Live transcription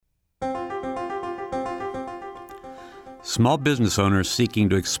Small business owners seeking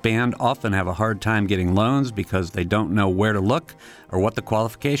to expand often have a hard time getting loans because they don't know where to look or what the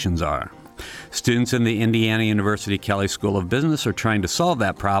qualifications are. Students in the Indiana University Kelley School of Business are trying to solve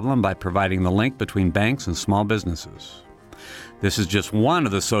that problem by providing the link between banks and small businesses. This is just one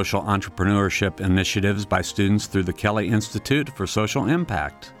of the social entrepreneurship initiatives by students through the Kelley Institute for Social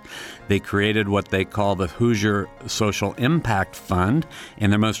Impact. They created what they call the Hoosier Social Impact Fund,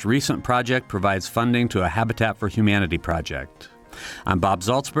 and their most recent project provides funding to a Habitat for Humanity project. I'm Bob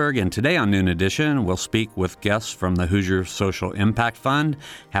Zaltsberg, and today on Noon Edition, we'll speak with guests from the Hoosier Social Impact Fund,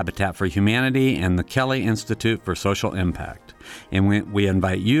 Habitat for Humanity, and the Kelley Institute for Social Impact. And we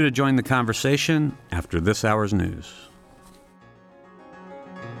invite you to join the conversation after this hour's news.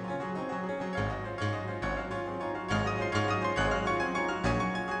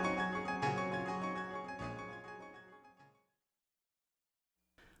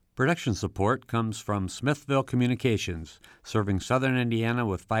 Production support comes from Smithville Communications, serving southern Indiana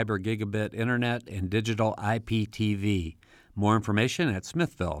with fiber gigabit internet and digital IPTV. More information at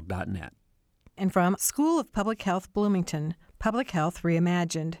smithville.net. And from School of Public Health Bloomington, Public Health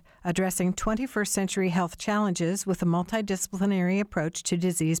Reimagined, addressing 21st century health challenges with a multidisciplinary approach to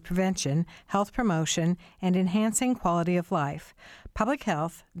disease prevention, health promotion, and enhancing quality of life.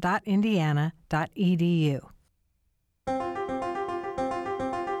 publichealth.indiana.edu.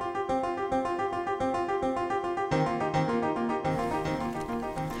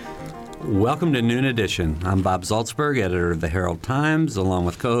 Welcome to Noon Edition. I'm Bob Zaltsberg, editor of the Herald-Times, along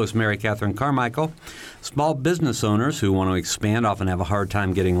with co-host Mary Catherine Carmichael. Small business owners who want to expand often have a hard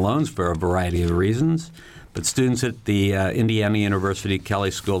time getting loans for a variety of reasons. But students at the Indiana University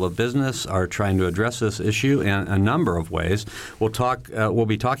Kelley School of Business are trying to address this issue in a number of ways. We'll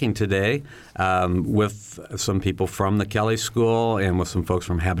be talking today with some people from the Kelley School and with some folks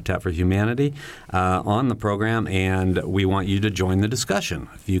from Habitat for Humanity on the program, and we want you to join the discussion.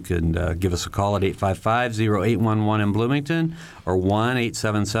 If you can give us a call at 855-0811 in Bloomington or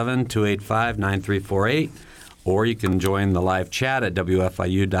 1-877-285-9348. Or you can join the live chat at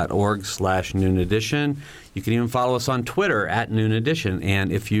wfiu.org/Noon Edition. You can even follow us on Twitter at Noon Edition.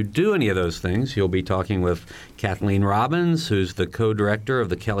 And if you do any of those things, you'll be talking with Kathleen Robbins, who's the co-director of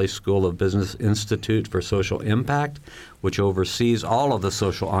the Kelley School of Business Institute for Social Impact, which oversees all of the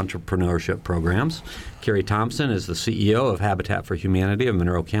social entrepreneurship programs. Carrie Thompson is the CEO of Habitat for Humanity of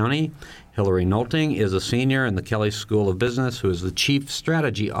Monroe County. Hillary Nolting is a senior in the Kelley School of Business who is the Chief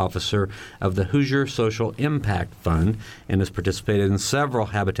Strategy Officer of the Hoosier Social Impact Fund and has participated in several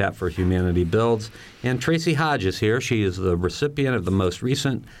Habitat for Humanity builds. And Tracy Hodge is here. She is the recipient of the most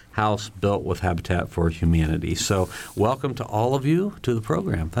recent house built with Habitat for Humanity. So welcome to all of you to the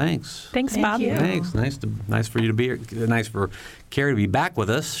program. Thanks. Thanks, Bob. You. Thanks. Nice for you to be here. Nice for Carrie to be back with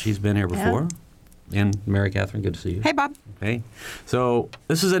us. She's been here before. Yeah. And Mary Catherine, good to see you. Hey, Bob. Hey. So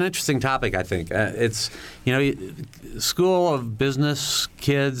this is an interesting topic, I think. School of Business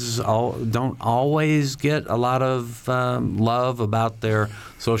kids don't always get a lot of love about their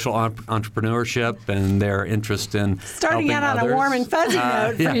social entrepreneurship and their interest in starting out helping on others. a warm and fuzzy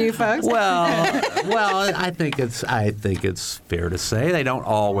note for you folks. Well, I think it's fair to say they don't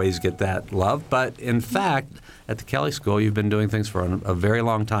always get that love. But in fact, at the Kelley School, you've been doing things for a very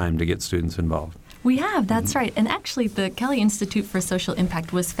long time to get students involved. We have, that's right. And actually, the Kelley Institute for Social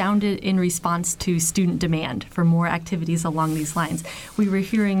Impact was founded in response to student demand for more activities along these lines. We were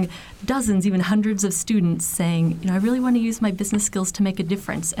hearing dozens, even hundreds of students saying, I really want to use my business skills to make a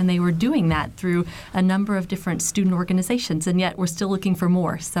difference. And they were doing that through a number of different student organizations, and yet we're still looking for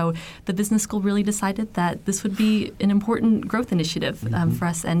more. So the business school really decided that this would be an important growth initiative for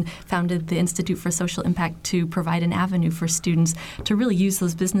us and founded the Institute for Social Impact to provide an avenue for students to really use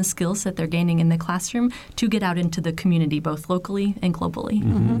those business skills that they're gaining in the classroom to get out into the community, both locally and globally.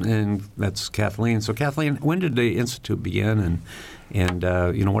 Mm-hmm. And that's Kathleen. So Kathleen, when did the Institute begin, and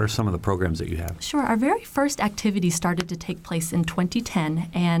what are some of the programs that you have? Sure. Our very first activity started to take place in 2010,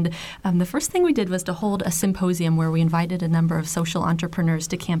 and the first thing we did was to hold a symposium where we invited a number of social entrepreneurs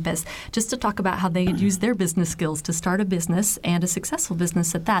to campus just to talk about how they had used their business skills to start a business, and a successful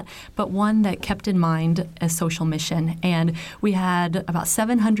business at that, but one that kept in mind a social mission. And we had about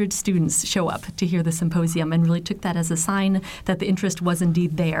 700 students show up to hear the symposium and really took that as a sign that the interest was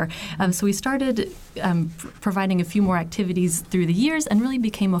indeed there. So we started providing a few more activities through the years and really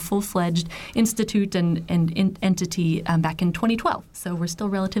became a full-fledged institute and entity back in 2012. So we're still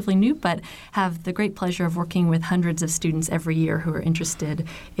relatively new, but have the great pleasure of working with hundreds of students every year who are interested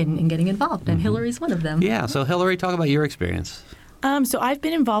in getting involved, and Hillary's one of them. Yeah, so Hillary, talk about your experience. So I've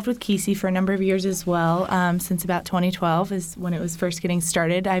been involved with KISI for a number of years as well. Since about 2012 is when it was first getting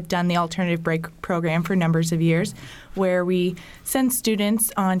started. I've done the Alternative Break program for numbers of years, where we send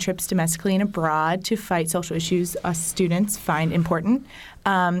students on trips domestically and abroad to fight social issues us students find important,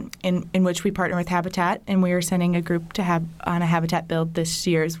 in which we partner with Habitat, and we are sending a group to have on a Habitat build this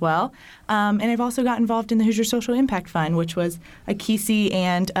year as well. And I've also got involved in the Hoosier Social Impact Fund, which was a KISI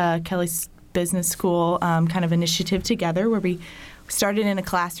and Kelly's Business School kind of initiative together, where we started in a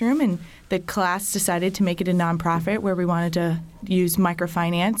classroom, and the class decided to make it a nonprofit where we wanted to use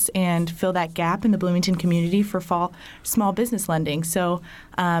microfinance and fill that gap in the Bloomington community for small business lending. So,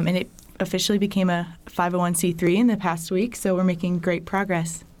 and it officially became a 501c3 in the past week, so we're making great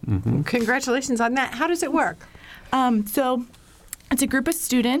progress. Mm-hmm. Congratulations on that. How does it work? So it's a group of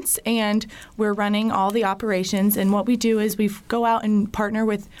students, and we're running all the operations. And what we do is we go out and partner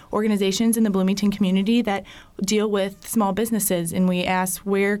with organizations in the Bloomington community that deal with small businesses, and we ask,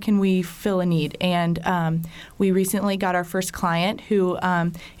 where can we fill a need? And we recently got our first client, who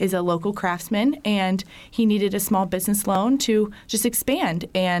is a local craftsman, and he needed a small business loan to just expand.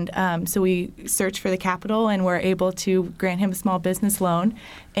 And so we searched for the capital, and we're able to grant him a small business loan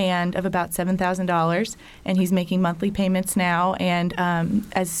and of about $7,000, and he's making monthly payments now. And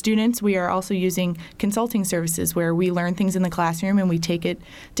as students, we are also using consulting services where we learn things in the classroom and we take it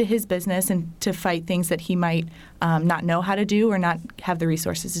to his business and to fight things that he might not know how to do or not have the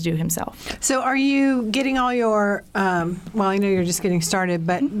resources to do himself. So are you getting all your, well, I know you're just getting started,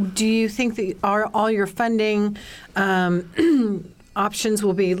 but do you think that all your funding options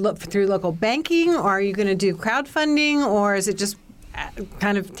will be through local banking, or are you going to do crowdfunding, or is it just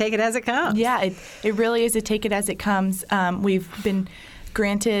kind of take it as it comes? Yeah, it really is a take it as it comes. We've been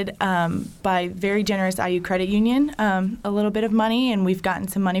granted by very generous IU Credit Union a little bit of money, and we've gotten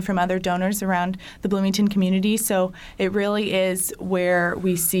some money from other donors around the Bloomington community. So it really is where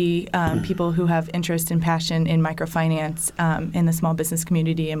we see people who have interest and passion in microfinance in the small business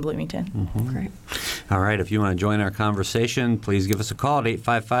community in Bloomington. Mm-hmm. Great. All right, if you want to join our conversation, please give us a call at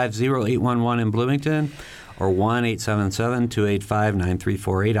 855-0811 in Bloomington, or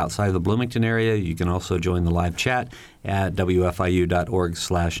 1-877-285-9348 outside of the Bloomington area. You can also join the live chat at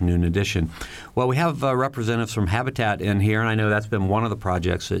wfiu.org/noon edition. Well, we have representatives from Habitat in here, and I know that's been one of the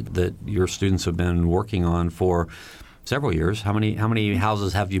projects that your students have been working on for several years. How many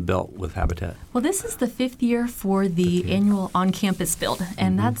houses have you built with Habitat? Well, this is the fifth year for the annual on-campus build,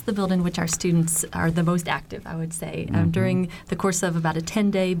 and that's the build in which our students are the most active, I would say. During the course of about a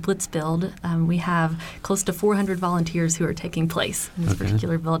 10-day blitz build, we have close to 400 volunteers who are taking place in this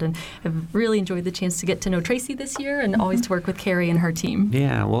particular build, and I've really enjoyed the chance to get to know Tracy this year and always to work with Carrie and her team.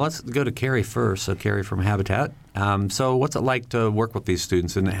 Yeah, well, let's go to Carrie first. So Carrie from Habitat. So what's it like to work with these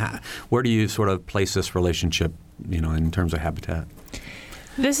students, and where do you sort of place this relationship, in terms of Habitat?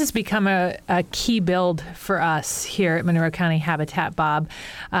 This has become a key build for us here at Monroe County Habitat, Bob.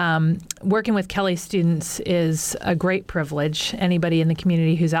 Working with Kelly students is a great privilege. Anybody in the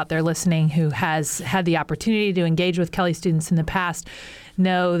community who's out there listening who has had the opportunity to engage with Kelly students in the past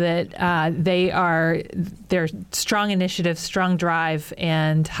know that they're strong initiative, strong drive,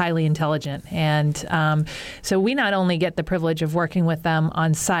 and highly intelligent. And so we not only get the privilege of working with them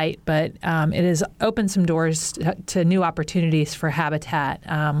on site, but it has opened some doors to new opportunities for Habitat.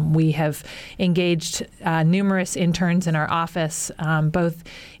 We have engaged numerous interns in our office, both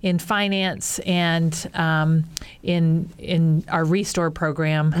in finance and in our Restore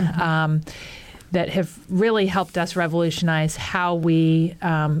program. That have really helped us revolutionize how we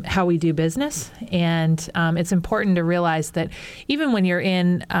do business, and it's important to realize that even when you're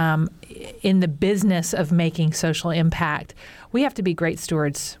in the business of making social impact, we have to be great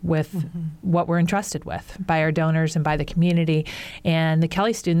stewards with what we're entrusted with by our donors and by the community. And the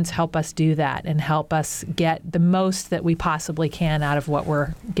Kelly students help us do that and help us get the most that we possibly can out of what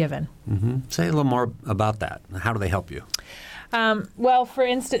we're given. Mm-hmm. Say a little more about that. How do they help you? Well, for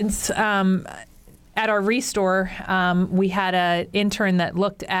instance, at our Restore, we had an intern that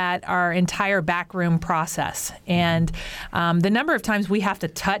looked at our entire backroom process. And the number of times we have to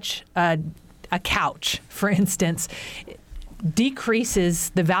touch a couch, for instance,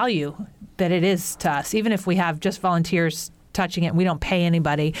 decreases the value that it is to us, even if we have just volunteers touching it. We don't pay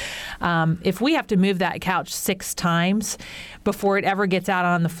anybody. If we have to move that couch 6 times before it ever gets out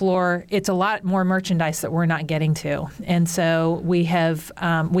on the floor, it's a lot more merchandise that we're not getting to. And so we have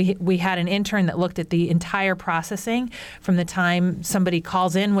we had an intern that looked at the entire processing from the time somebody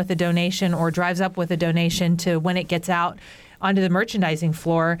calls in with a donation or drives up with a donation to when it gets out onto the merchandising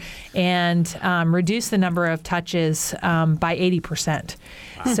floor, and reduce the number of touches by 80%.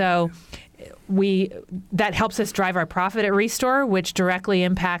 So that helps us drive our profit at Restore, which directly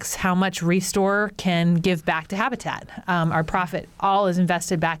impacts how much Restore can give back to Habitat. Our profit all is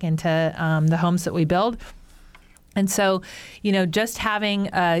invested back into the homes that we build. And so, just having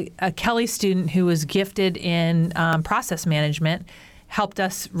a Kelley student who was gifted in process management helped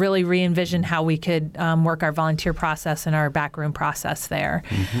us really re-envision how we could work our volunteer process and our backroom process there.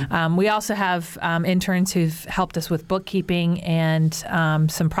 We also have interns who've helped us with bookkeeping and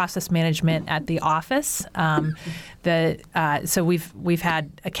some process management at the office. So we've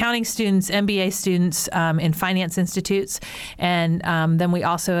had accounting students, MBA students in finance institutes, and then we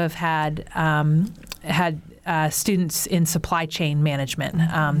also have had students in supply chain management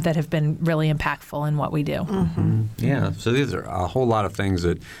that have been really impactful in what we do. Yeah, so these are a whole lot of things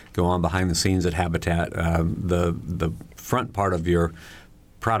that go on behind the scenes at Habitat. The front part of your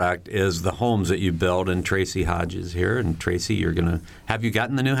product is the homes that you build, and Tracy Hodge is here. And Tracy, have you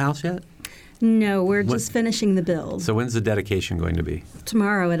gotten the new house yet? No, we're just finishing the build. So when's the dedication going to be?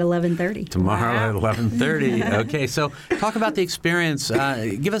 Tomorrow at 11:30. Tomorrow at 11:30. Okay, so talk about the experience.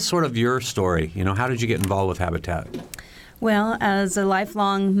 Give us sort of your story. How did you get involved with Habitat? Well, as a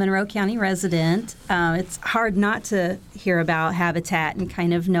lifelong Monroe County resident, it's hard not to hear about Habitat and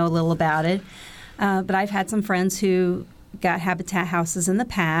kind of know a little about it. But I've had some friends who got Habitat houses in the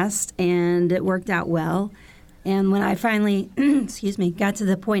past, and it worked out well. And when I finally, got to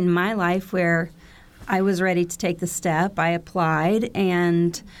the point in my life where I was ready to take the step, I applied,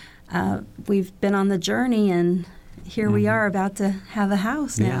 and we've been on the journey, and here we are about to have a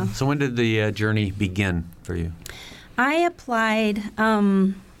house now. So when did the journey begin for you? I applied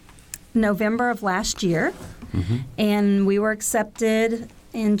November of last year, and we were accepted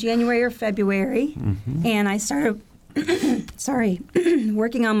in January or February, and I started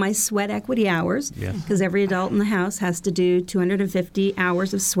working on my sweat equity hours, because every adult in the house has to do 250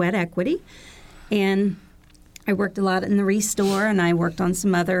 hours of sweat equity. And I worked a lot in the Restore, and I worked on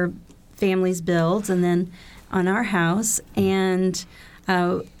some other families' builds, and then on our house. And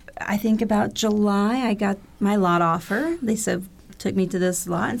I think about July, I got my lot offer. They took me to this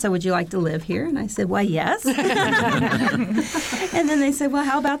lot and said, "Would you like to live here?" And I said, "Why, yes." And then they said, "Well,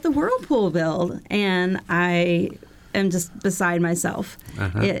 how about the whirlpool build?" And I am just beside myself.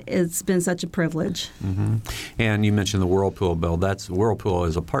 It's been such a privilege. And you mentioned the Whirlpool build. Whirlpool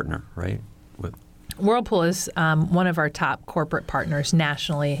is a partner, right? Whirlpool is one of our top corporate partners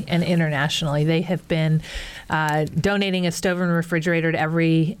nationally and internationally. They have been donating a stove and refrigerator to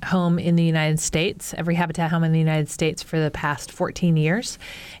every home in the United States, every Habitat home in the United States for the past 14 years,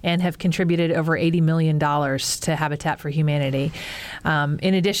 and have contributed over $80 million to Habitat for Humanity.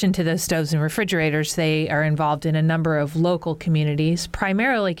 In addition to those stoves and refrigerators, they are involved in a number of local communities,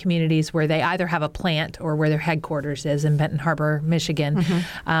 primarily communities where they either have a plant or where their headquarters is in Benton Harbor, Michigan.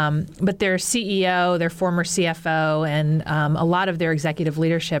 But their CEO, their former CFO, and a lot of their executive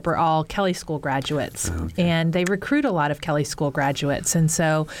leadership are all Kelley School graduates. And they recruit a lot of Kelley School graduates. And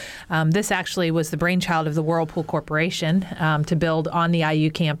so this actually was the brainchild of the Whirlpool Corporation to build on the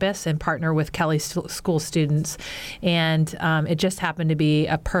IU campus and partner with Kelley School students. And it just happened to be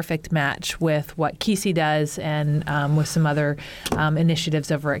a perfect match with what Kesey does and with some other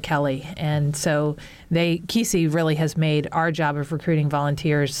initiatives over at Kelley. And so Kesey really has made our job of recruiting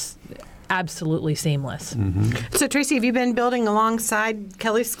volunteers absolutely seamless. So, Tracy, have you been building alongside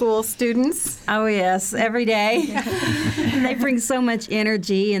Kelley School students? Oh, yes, every day. They bring so much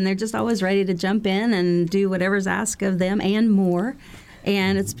energy, and they're just always ready to jump in and do whatever's asked of them and more.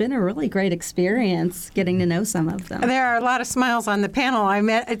 And it's been a really great experience getting to know some of them. There are a lot of smiles on the panel.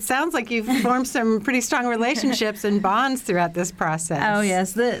 It sounds like you've formed some pretty strong relationships and bonds throughout this process. Oh,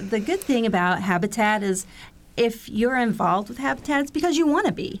 yes. The good thing about Habitat is if you're involved with Habitat, it's because you want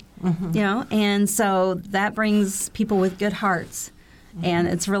to be, and so that brings people with good hearts, and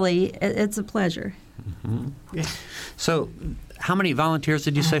it's a pleasure. So how many volunteers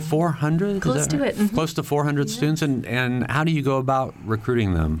did you say? 400? Close to it. Close to 400 students, and how do you go about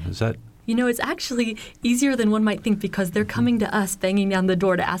recruiting them? Is that... It's actually easier than one might think because they're coming to us, banging down the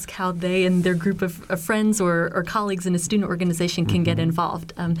door to ask how they and their group of friends or colleagues in a student organization can get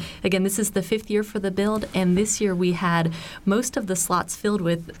involved. Again, this is the 5th year for the build, and this year we had most of the slots filled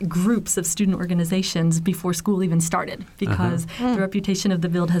with groups of student organizations before school even started because the reputation of the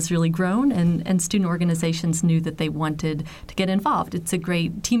build has really grown, and student organizations knew that they wanted to get involved. It's a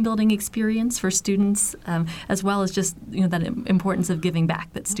great team-building experience for students, as well as just that importance of giving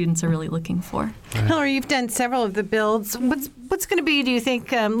back that students are really looking for. Hillary, you've done several of the builds. What's going to be, do you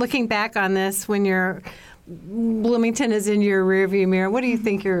think, looking back on this when Bloomington is in your rearview mirror, what do you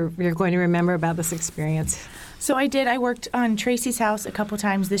think you're going to remember about this experience? So I did. I worked on Tracy's house a couple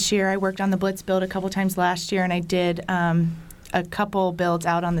times this year. I worked on the Blitz build a couple times last year, and I did a couple builds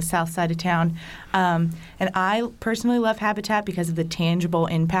out on the south side of town. And I personally love Habitat because of the tangible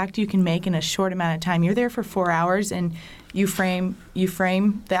impact you can make in a short amount of time. You're there for 4 hours, and you frame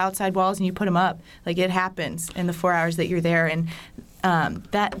the outside walls and you put them up. Like, it happens in the 4 hours that you're there, and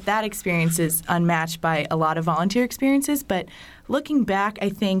that experience is unmatched by a lot of volunteer experiences. But looking back, I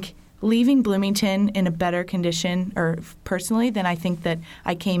think leaving Bloomington in a better condition, or personally, than I think that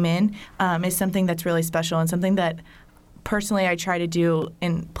I came in, is something that's really special, and something that personally I try to do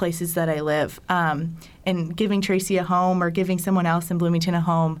in places that I live. And giving Tracy a home, or giving someone else in Bloomington a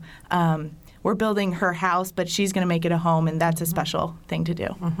home, we're building her house, but she's going to make it a home, and that's a special thing to do.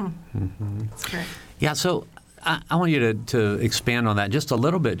 That's great. Yeah, so I want you to expand on that just a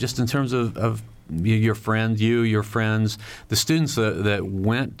little bit, just in terms of your friends, your friends, the students that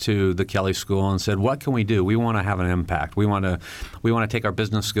went to the Kelley School and said, what can we do? We want to have an impact. We want to take our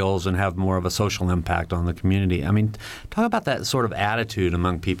business skills and have more of a social impact on the community. I mean, talk about that sort of attitude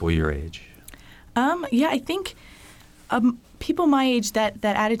among people your age. Yeah, I think people my age, that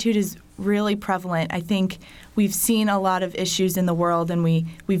attitude is really prevalent. I think we've seen a lot of issues in the world, and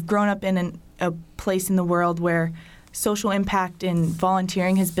we've grown up in a place in the world where social impact and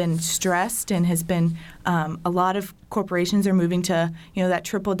volunteering has been stressed, and has been a lot of corporations are moving to that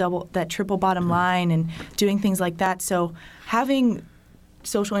triple bottom line and doing things like that. So having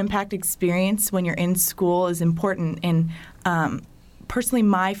social impact experience when you're in school is important. And personally,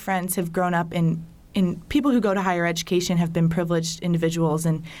 my friends have grown up in people who go to higher education have been privileged individuals,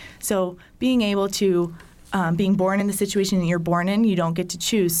 and so being able to being born in the situation that you're born in, you don't get to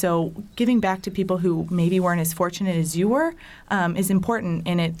choose. So giving back to people who maybe weren't as fortunate as you were is important,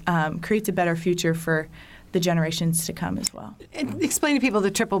 and it creates a better future for the generations to come as well. Explain to people the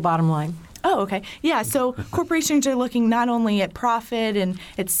triple bottom line. Oh, okay. Yeah, so corporations are looking not only at profit and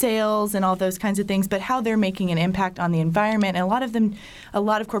at sales and all those kinds of things, but how they're making an impact on the environment. And a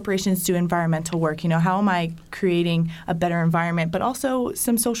lot of corporations do environmental work. How am I creating a better environment, but also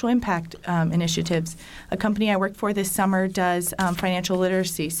some social impact initiatives. A company I worked for this summer does financial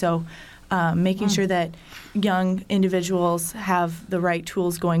literacy. So making sure that young individuals have the right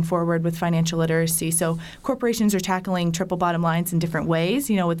tools going forward with financial literacy. So corporations are tackling triple bottom lines in different ways,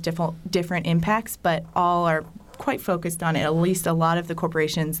 with different impacts, but all are quite focused on it, at least a lot of the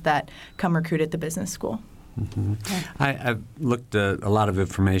corporations that come recruit at the business school. Mm-hmm. I've looked at a lot of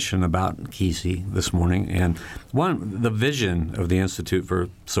information about KISI this morning, and the vision of the Institute for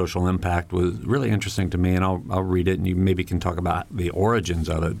Social Impact was really interesting to me, and I'll read it, and you maybe can talk about the origins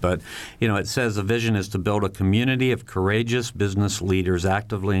of it. But, it says the vision is to build a community of courageous business leaders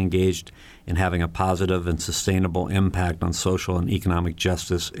actively engaged in having a positive and sustainable impact on social and economic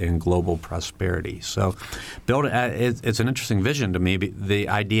justice and global prosperity. So it's an interesting vision to me, the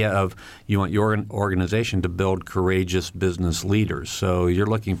idea of you want your organization to build courageous business leaders. So you're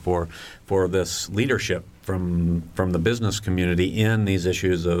looking for this leadership from the business community in these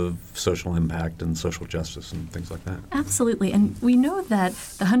issues of social impact and social justice and things like that. Absolutely. And we know that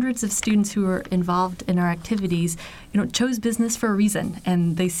the hundreds of students who are involved in our activities, chose business for a reason,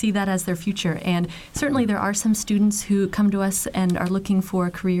 and they see that as their future. And certainly there are some students who come to us and are looking for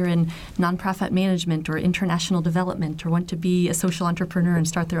a career in nonprofit management or international development, or want to be a social entrepreneur and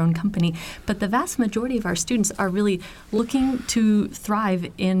start their own company. But the vast majority of our students are really looking to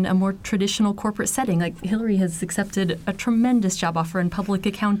thrive in a more traditional corporate setting. Like Hillary has accepted a tremendous job offer in public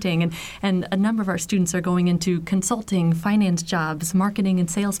accounting, and a number of our students are going into consulting, finance jobs, marketing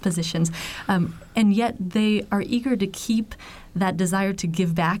and sales positions, and yet they are eager to keep that desire to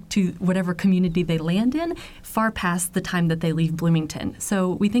give back to whatever community they land in far past the time that they leave Bloomington. So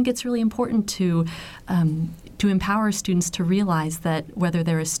we think it's really important to empower students to realize that whether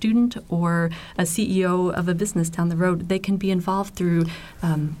they're a student or a CEO of a business down the road, they can be involved through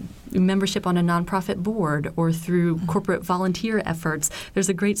membership on a nonprofit board or through corporate volunteer efforts. There's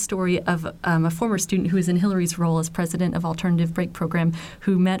a great story of a former student who is in Hillary's role as president of Alternative Break Program,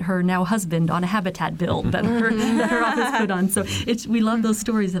 who met her now husband on a Habitat build that her office put on. So we love those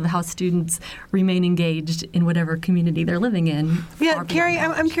stories of how students remain engaged in whatever community they're living in. Yeah, Carrie,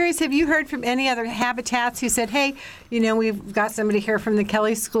 I'm curious, have you heard from any other Habitats who said, hey, we've got somebody here from the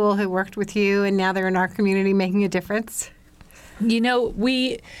Kelley School who worked with you, and now they're in our community making a difference?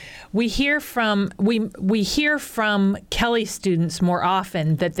 We hear from Kelley students more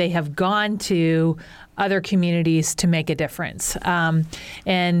often that they have gone to other communities to make a difference.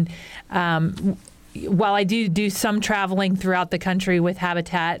 While I do some traveling throughout the country with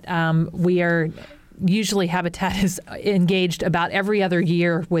Habitat, we are usually Habitat is engaged about every other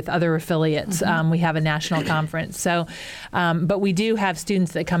year with other affiliates. We have a national conference. So, but we do have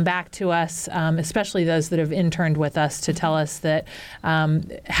students that come back to us, especially those that have interned with us, to tell us that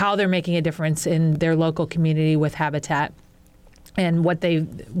how they're making a difference in their local community with Habitat, and what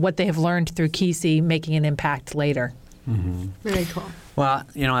they have learned through KISI making an impact later. Very cool. Well,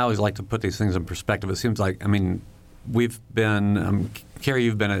 I always like to put these things in perspective. It seems like, we've been, Carrie,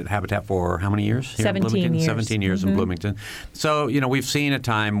 you've been at Habitat for how many years? Here 17 in Bloomington? years. 17 years in Bloomington. So, we've seen a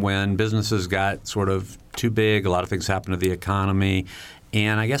time when businesses got sort of too big. A lot of things happened to the economy.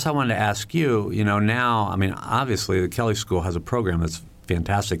 And I guess I wanted to ask you, now, obviously the Kelley School has a program that's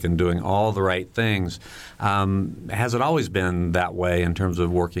fantastic in doing all the right things. Has it always been that way in terms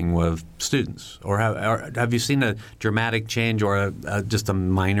of working with students? Or have you seen a dramatic change, or just a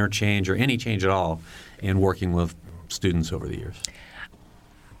minor change, or any change at all in working with students over the years?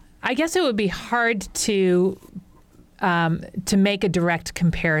 I guess it would be hard to make a direct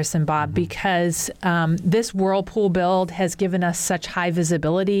comparison, Bob, because this Whirlpool build has given us such high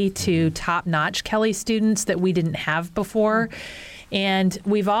visibility to top-notch Kelley students that we didn't have before. And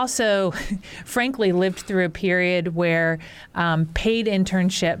we've also, frankly, lived through a period where paid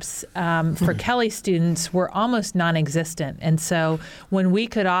internships for Kelley students were almost non-existent. And so when we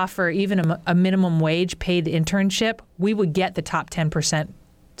could offer even a minimum wage paid internship, we would get the top 10%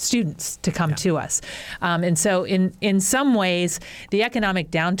 students to come to us. And so in some ways, the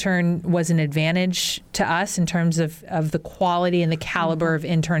economic downturn was an advantage to us in terms of the quality and the caliber of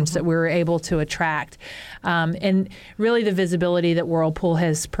interns that we were able to attract. And really the visibility that Whirlpool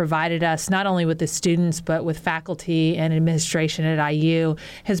has provided us, not only with the students, but with faculty and administration at IU,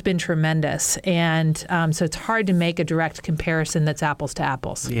 has been tremendous. And so it's hard to make a direct comparison that's apples to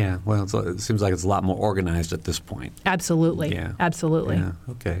apples. Yeah, well, it seems like it's a lot more organized at this point. Absolutely. Yeah. Absolutely. Yeah,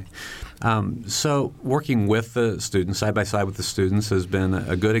 okay. So working with the students, side by side with the students, has been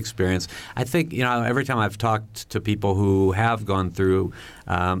a good experience. I think, every time I've talked to people who have gone through,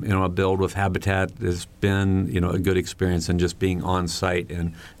 a build with Habitat, there's been, a good experience in just being on site,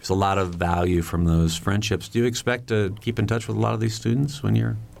 and there's a lot of value from those friendships. Do you expect to keep in touch with a lot of these students when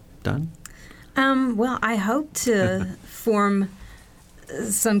you're done? Well, I hope to form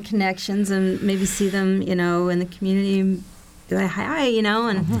some connections and maybe see them, in the community. Hi,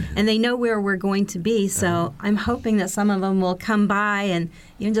 and they know where we're going to be. So I'm hoping that some of them will come by and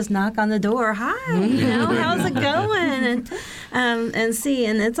even just knock on the door. Hi, how's it going? And see.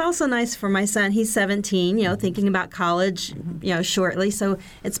 And it's also nice for my son. He's 17, thinking about college, shortly. So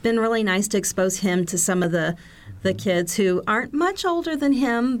it's been really nice to expose him to some of the kids who aren't much older than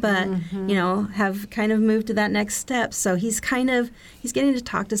him, but have kind of moved to that next step. So he's getting to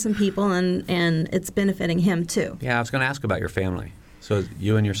talk to some people, and it's benefiting him too. Yeah, I was going to ask about your family. So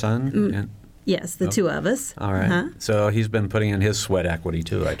you and your son? Yes, the two of us. All right. Uh-huh. So he's been putting in his sweat equity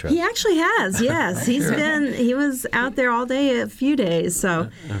too, I trust. He actually has. Yes, he was out there all day, a few days. So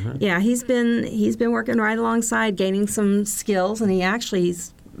yeah, he's been working right alongside, gaining some skills, and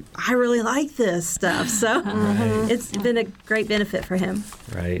I really like this stuff, so it's been a great benefit for him.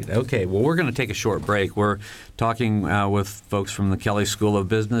 Right. Okay. Well, we're going to take a short break. We're talking with folks from the Kelley School of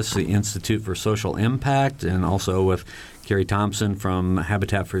Business, the Institute for Social Impact, and also with Carrie Thompson from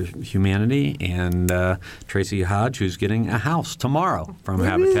Habitat for Humanity, and Tracy Hodge, who's getting a house tomorrow from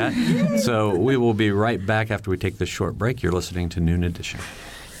Habitat. So we will be right back after we take this short break. You're listening to Noon Edition.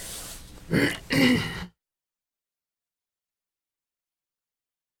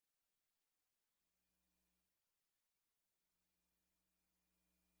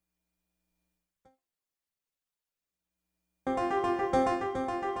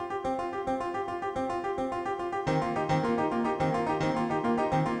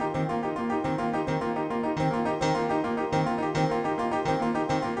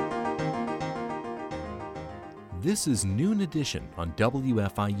 This is Noon Edition on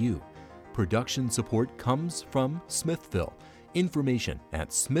WFIU. Production support comes from Smithville. Information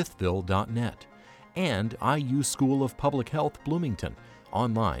at smithville.net. And IU School of Public Health Bloomington.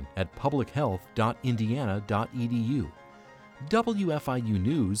 Online at publichealth.indiana.edu. WFIU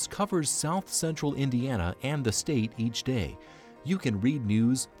News covers South Central Indiana and the state each day. You can read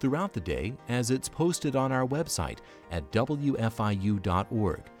news throughout the day as it's posted on our website at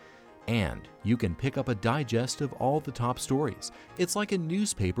wfiu.org. And you can pick up a digest of all the top stories. It's like a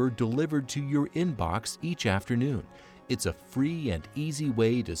newspaper delivered to your inbox each afternoon. It's a free and easy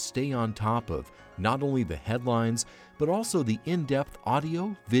way to stay on top of not only the headlines, but also the in-depth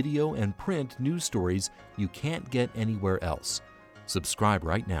audio, video, and print news stories you can't get anywhere else. Subscribe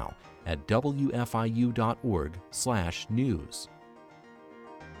right now at wfiu.org/news.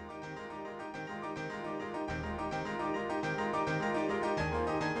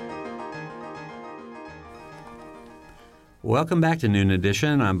 Welcome back to Noon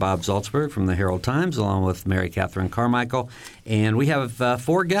Edition. I'm Bob Zaltzberg from the Herald Times, along with Mary Catherine Carmichael. And we have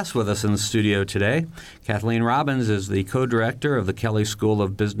 4 guests with us in the studio today. Kathleen Robbins is the co-director of the Kelley School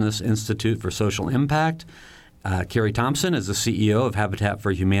of Business Institute for Social Impact. Carrie Thompson is the CEO of Habitat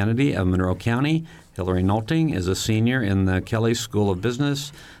for Humanity of Monroe County. Hillary Nolting is a senior in the Kelley School of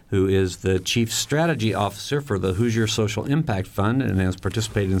Business, who is the Chief Strategy Officer for the Hoosier Social Impact Fund and has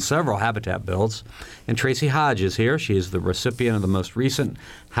participated in several Habitat builds. And Tracy Hodge is here. She is the recipient of the most recent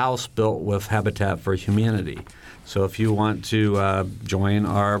house built with Habitat for Humanity. So if you want to join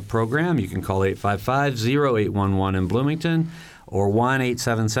our program, you can call 855-0811 in Bloomington or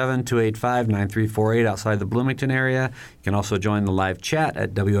 1-877-285-9348 outside the Bloomington area. You can also join the live chat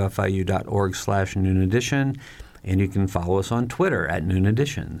at wfiu.org/Noon Edition. And you can follow us on Twitter at Noon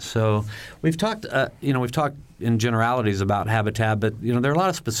Edition. So we've talked, we've talked in generalities about Habitat, but there are a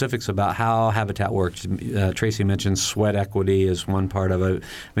lot of specifics about how Habitat works. Tracy mentioned sweat equity is one part of it. I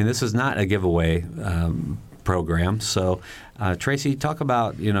mean, this is not a giveaway program. So, Tracy, talk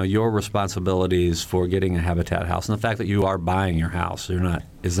about your responsibilities for getting a Habitat house and the fact that you are buying your house.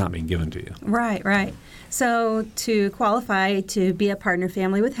 It's not being given to you. Right. So to qualify to be a partner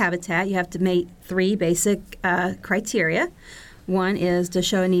family with Habitat, you have to meet 3 basic criteria. One is to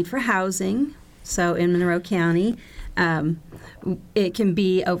show a need for housing. So in Monroe County, it can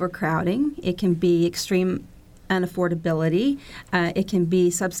be overcrowding. It can be extreme unaffordability. It can be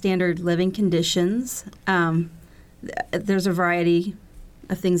substandard living conditions. There's a variety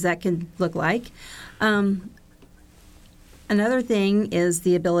of things that can look like. Another thing is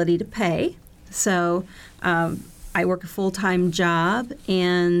the ability to pay. So I work a full-time job,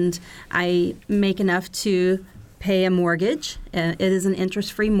 and I make enough to pay a mortgage. It is an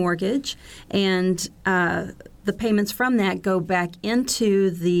interest-free mortgage, and the payments from that go back into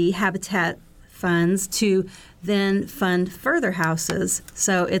the Habitat funds to then fund further houses.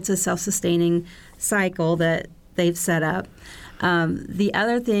 So it's a self-sustaining cycle that they've set up. The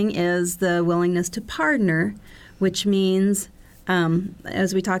other thing is the willingness to partner, which means,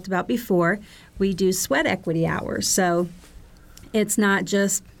 as we talked about before, we do sweat equity hours. So it's not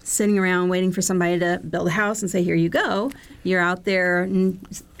just sitting around waiting for somebody to build a house and say, here you go. You're out there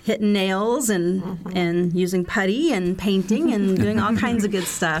hitting nails and using putty and painting and doing all kinds of good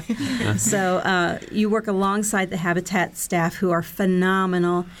stuff. So you work alongside the Habitat staff, who are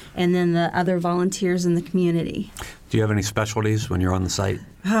phenomenal, and then the other volunteers in the community. Do you have any specialties when you're on the site?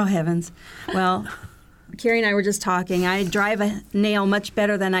 Oh, heavens. Well, Carrie and I were just talking. I drive a nail much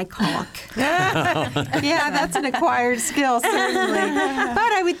better than I caulk. Yeah, that's an acquired skill, certainly.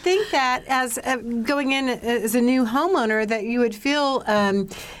 But I would think that as going in as a new homeowner, that you would feel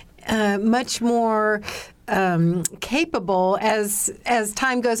much more capable as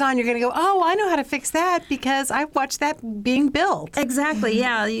time goes on. You're going to go, oh, I know how to fix that because I've watched that being built. Exactly,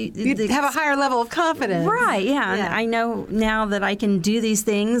 yeah. You have a higher level of confidence. Right, yeah. I know now that I can do these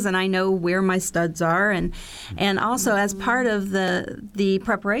things, and I know where my studs are. And also, as part of the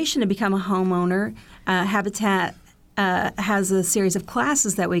preparation to become a homeowner, Habitat has a series of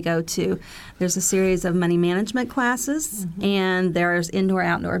classes that we go to. There's a series of money management classes, and there's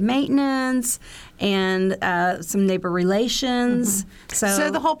indoor-outdoor maintenance, and some neighbor relations. So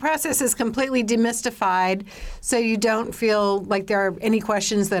the whole process is completely demystified, so you don't feel like there are any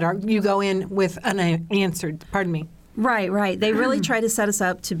questions that you go in with unanswered. Pardon me. Right. They really try to set us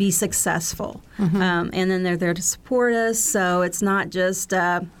up to be successful. And then they're there to support us. So it's not just,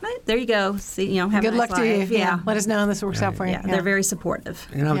 there you go. See, have good a nice luck to life. you. Yeah. Let us know how this works out for you. Yeah, they're very supportive.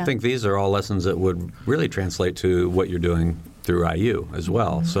 And I would think these are all lessons that would really translate to what you're doing through IU as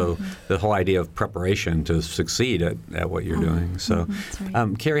well. So the whole idea of preparation to succeed at what you're doing. So,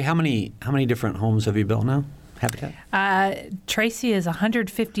 right. Carrie, how many different homes have you built now? Habitat? Tracy is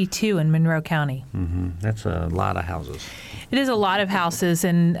 152 in Monroe County. That's a lot of houses. It is a lot of houses,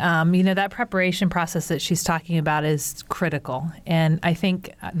 and that preparation process that she's talking about is critical. And I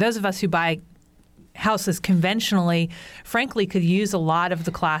think those of us who buy houses conventionally, frankly, could use a lot of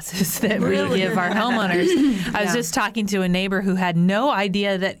the classes that we give our homeowners. I was just talking to a neighbor who had no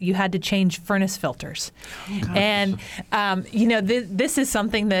idea that you had to change furnace filters. And, this is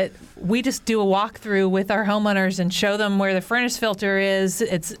something that we just do a walkthrough with our homeowners and show them where the furnace filter is.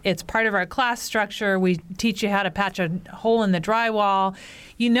 It's part of our class structure. We teach you how to patch a hole in the drywall.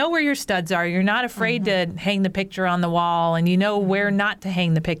 You know where your studs are. You're not afraid to hang the picture on the wall, and you know where not to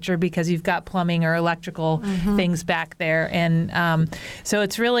hang the picture because you've got plumbing or electrical things back there. And so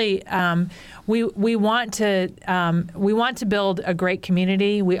it's really we want to build a great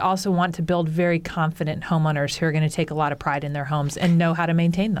community. We also want to build very confident homeowners who are going to take a lot of pride in their homes and know how to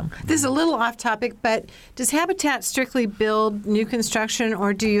maintain them. This is a little off topic, but does Habitat strictly build new construction,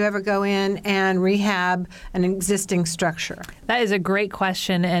 or do you ever go in and rehab an existing structure? That is a great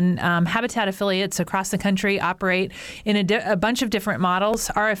question, and Habitat affiliates across the country operate in a bunch of different models.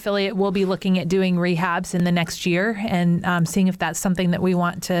 Our affiliate will be looking at doing rehabs in the next year and seeing if that's something that we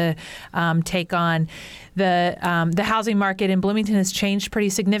want to take on. The housing market in Bloomington has changed pretty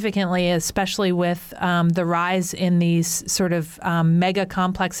significantly, especially with the rise in these sort of mega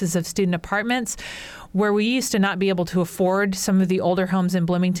complexes of student apartments, where we used to not be able to afford some of the older homes in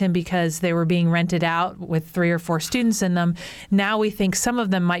Bloomington because they were being rented out with 3 or 4 students in them. Now we think some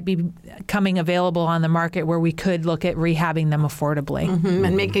of them might be coming available on the market where we could look at rehabbing them affordably.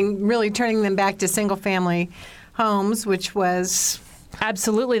 And really turning them back to single-family homes, which was...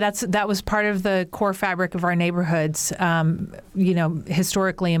 Absolutely. That was part of the core fabric of our neighborhoods,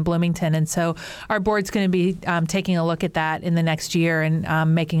 historically in Bloomington. And so our board's going to be taking a look at that in the next year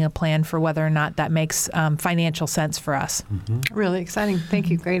and making a plan for whether or not that makes financial sense for us. Really exciting. Thank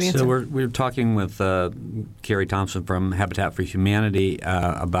you. Great answer. So we're talking with Carrie Thompson from Habitat for Humanity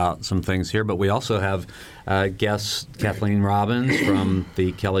about some things here, but we also have guests Kathleen Robbins from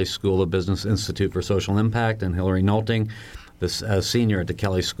the Kelley School of Business Institute for Social Impact and Hillary Nolting, this senior at the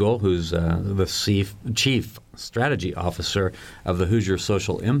Kelley School, who's the chief strategy officer of the Hoosier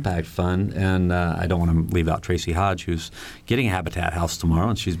Social Impact Fund. And I don't want to leave out Tracy Hodge, who's getting a Habitat House tomorrow,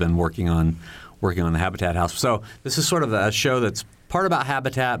 and she's been working on the Habitat House. So this is sort of a show that's part about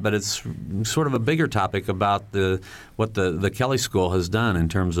Habitat, but it's sort of a bigger topic about what the Kelley School has done in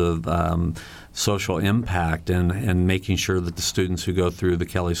terms of social impact and making sure that the students who go through the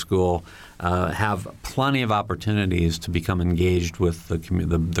Kelley School have plenty of opportunities to become engaged with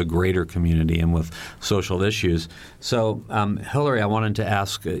the greater community and with social issues. So, Hillary, I wanted to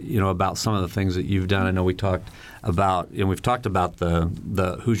ask about some of the things that you've done. I know we've talked about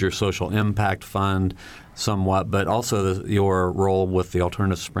the Hoosier Social Impact Fund somewhat, but also your role with the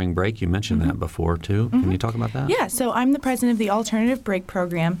Alternative Spring Break. You mentioned that before, too. Can you talk about that? Yeah, so I'm the president of the Alternative Break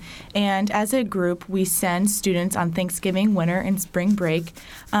program, and as a group, we send students on Thanksgiving, winter, and spring break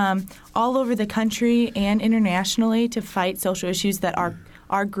all over the country and internationally to fight social issues that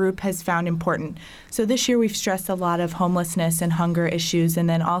our group has found important. So this year we've stressed a lot of homelessness and hunger issues, and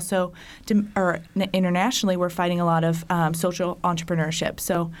then also internationally we're fighting a lot of social entrepreneurship.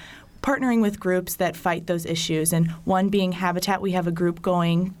 So partnering with groups that fight those issues, and one being Habitat. We have a group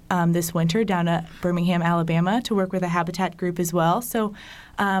going this winter down to Birmingham, Alabama, to work with a Habitat group as well. So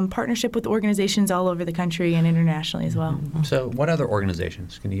partnership with organizations all over the country and internationally as well. So what other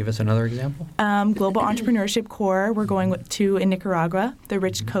organizations? Can you give us another example? Global Entrepreneurship Corps, we're going to in Nicaragua. The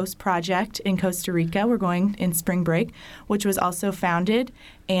Rich Coast Project in Costa Rica, we're going in spring break, which was also founded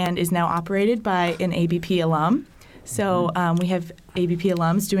and is now operated by an ABP alum. So we have ABP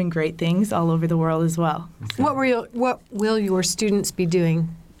alums doing great things all over the world as well. What will your students be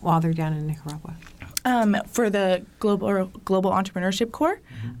doing while they're down in Nicaragua? For the Global Entrepreneurship Corps,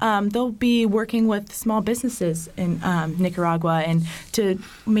 they'll be working with small businesses in Nicaragua and to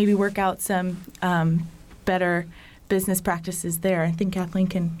maybe work out some better business practices there. I think Kathleen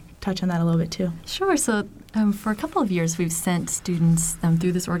can touch on that a little bit too. Sure. So for a couple of years, we've sent students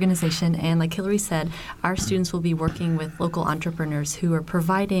through this organization, and like Hillary said, our students will be working with local entrepreneurs who are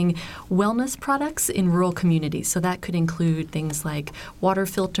providing wellness products in rural communities. So that could include things like water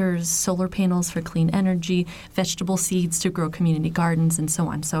filters, solar panels for clean energy, vegetable seeds to grow community gardens, and so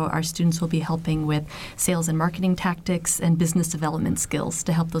on. So our students will be helping with sales and marketing tactics and business development skills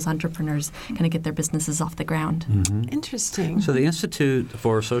to help those entrepreneurs kind of get their businesses off the ground. Interesting. So the Institute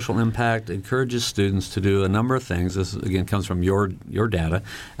for Social Impact encourages students to do a number of things. This, again, comes from your data.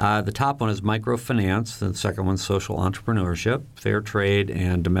 The top one is microfinance. The second one is social entrepreneurship, fair trade,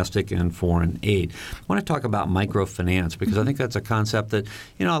 and domestic and foreign aid. I want to talk about microfinance because I think that's a concept that,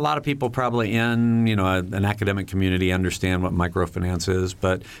 a lot of people probably in, an academic community understand what microfinance is,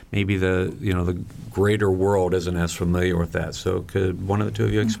 but maybe the greater world isn't as familiar with that. So could one of the two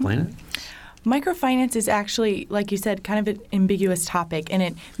of you explain it? Microfinance is actually, like you said, kind of an ambiguous topic, and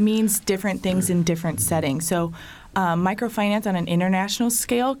it means different things in different settings. So microfinance on an international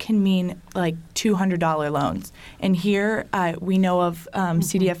scale can mean like $200 loans. And here we know of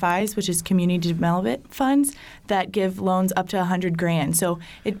CDFIs, which is community development funds, that give loans up to $100,000. So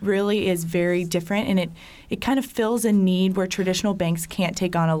it really is very different, and it kind of fills a need where traditional banks can't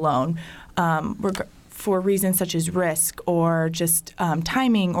take on a loan. for reasons such as risk or just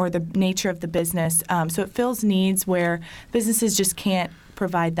timing or the nature of the business. So it fills needs where businesses just can't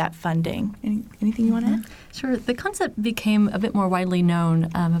provide that funding. Anything you want to add? Sure. The concept became a bit more widely known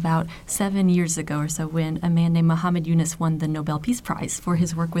about 7 years ago or so when a man named Muhammad Yunus won the Nobel Peace Prize for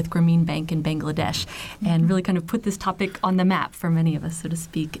his work with Grameen Bank in Bangladesh and really kind of put this topic on the map for many of us, so to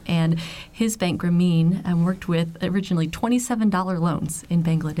speak. And his bank, Grameen, worked with originally $27 loans in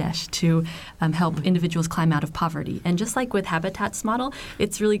Bangladesh to help individuals climb out of poverty. And just like with Habitat's model,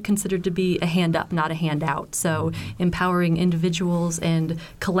 it's really considered to be a hand up, not a hand out. So empowering individuals and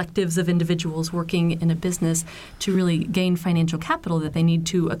collectives of individuals working in a business to really gain financial capital that they need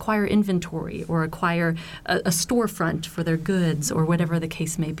to acquire inventory or acquire a storefront for their goods or whatever the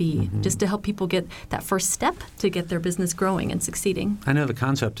case may be, just to help people get that first step to get their business growing and succeeding. I know the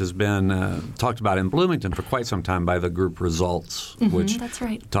concept has been talked about in Bloomington for quite some time by the group Results, which that's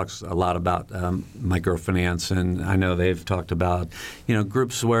right. talks a lot about microfinance, and I know they've talked about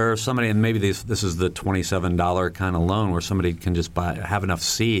groups where somebody, and maybe this is the $27 kind of loan where somebody can just have enough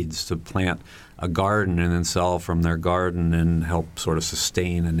seeds to plant a garden and then sell from their garden and help sort of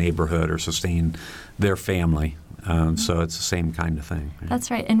sustain a neighborhood or sustain their family. So it's the same kind of thing. Right? That's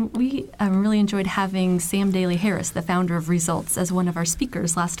right. And we really enjoyed having Sam Daly Harris, the founder of Results, as one of our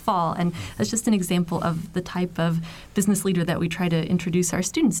speakers last fall. And that's just an example of the type of business leader that we try to introduce our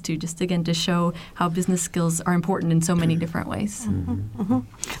students to, just again to show how business skills are important in so many different ways.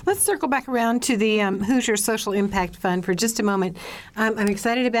 Let's circle back around to the Hoosier Social Impact Fund for just a moment. I'm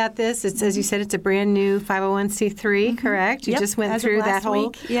excited about this. It's, as you said, it's a brand new 501c3, correct? You just went through that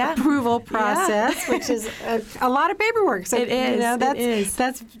whole approval process, which is a lot of paperwork. So, it is.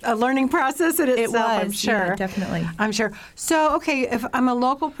 That's a learning process in itself, I'm sure. Yeah, definitely. I'm sure. So, okay, if I'm a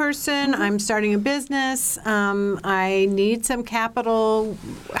local person, I'm starting a business, I need some capital,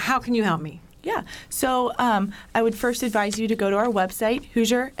 how can you help me? Yeah. So I would first advise you to go to our website,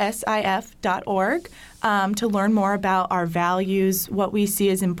 HoosierSIF.org, to learn more about our values, what we see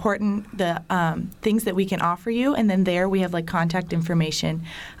as important, the things that we can offer you. And then there we have contact information.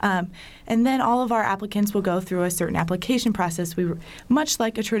 And then all of our applicants will go through a certain application process. Much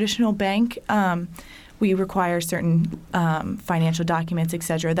like a traditional bank, we require certain financial documents, et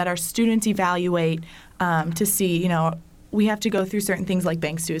cetera, that our students evaluate to see, we have to go through certain things like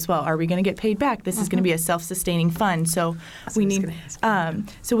banks do as well. Are we going to get paid back? This is going to be a self-sustaining fund, so we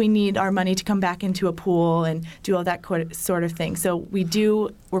need our money to come back into a pool and do all that sort of thing. So we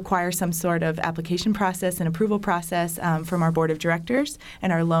do require some sort of application process and approval process from our board of directors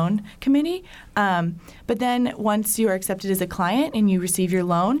and our loan committee. But then once you are accepted as a client and you receive your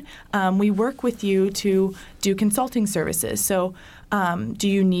loan, we work with you to do consulting services. So do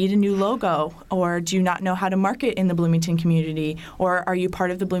you need a new logo, or do you not know how to market in the Bloomington community, or are you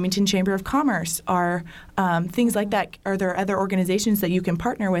part of the Bloomington Chamber of Commerce, or things like that? Are there other organizations that you can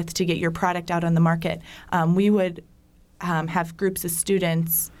partner with to get your product out on the market? We would have groups of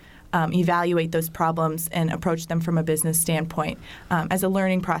students evaluate those problems and approach them from a business standpoint as a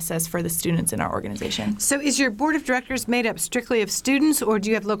learning process for the students in our organization. So is your board of directors made up strictly of students, or do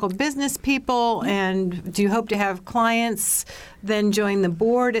you have local business people, and do you hope to have clients then join the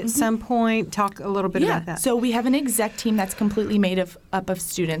board at some point? Talk a little bit about that. So we have an exec team that's completely made up of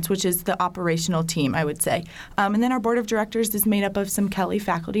students, which is the operational team, I would say. And then our board of directors is made up of some Kelly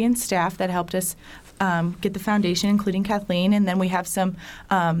faculty and staff that helped us get the foundation, including Kathleen. And then we have some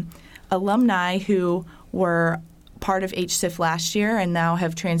alumni who were part of HSIF last year and now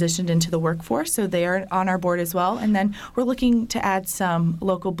have transitioned into the workforce, so they are on our board as well. And then we're looking to add some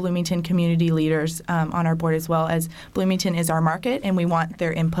local Bloomington community leaders on our board as well, as Bloomington is our market and we want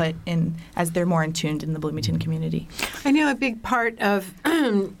their input as they're more in tuned in the Bloomington community. I know a big part of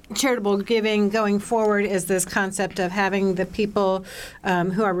charitable giving going forward is this concept of having the people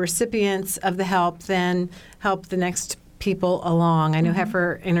who are recipients of the help then help the next people along. I know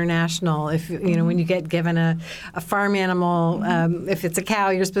Heifer International, if when you get given a farm animal, if it's a cow,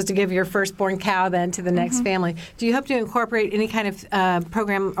 you're supposed to give your firstborn cow then to the next family. Do you hope to incorporate any kind of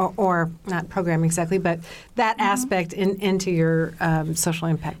program, or not program exactly, but that aspect into your social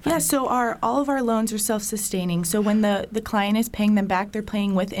impact fund? Yeah, so all of our loans are self-sustaining. So when the client is paying them back, they're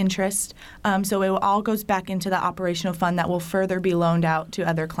paying with interest. So it all goes back into the operational fund that will further be loaned out to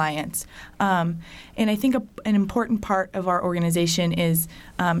other clients. And I think an important part part of our organization is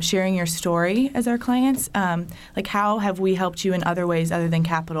sharing your story as our clients. Like, how have we helped you in other ways other than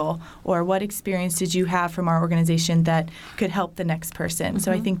capital? Or what experience did you have from our organization that could help the next person?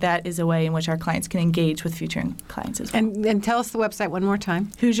 So I think that is a way in which our clients can engage with future clients as well. And tell us the website one more time.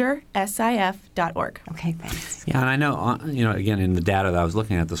 HoosierSIF.org. Okay, thanks. Yeah, and I know, again, in the data that I was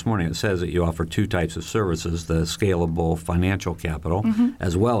looking at this morning, it says that you offer two types of services, the scalable financial capital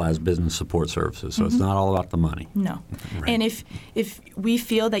as well as business support services. So it's not all about the money. No. Right. And if we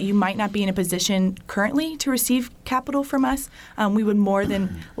feel that you might not be in a position currently to receive capital from us, we would more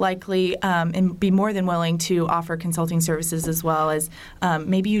than likely and be more than willing to offer consulting services, as well as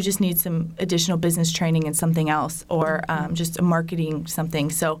maybe you just need some additional business training in something else, or just a marketing something.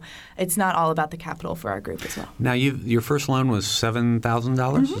 So it's not all about the capital for our group as well. Now, your first loan was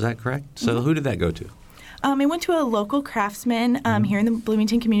 $7,000, is that correct? So who did that go to? I went to a local craftsman here in the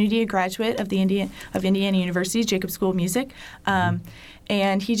Bloomington community, a graduate of Indiana University, Jacobs School of Music.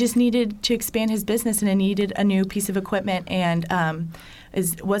 And he just needed to expand his business, and he needed a new piece of equipment, and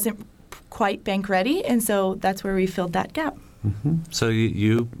wasn't quite bank ready. And so that's where we filled that gap. So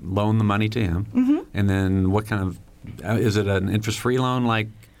you loan the money to him, and then what kind of is it an interest-free loan? Like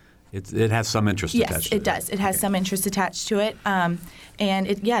it has some interest attached to it? Yes, it does. It has some interest attached to it. And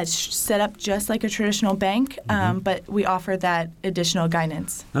it's set up just like a traditional bank, but we offer that additional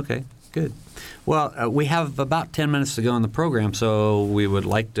guidance. Okay, good. Well, we have about 10 minutes to go in the program, so we would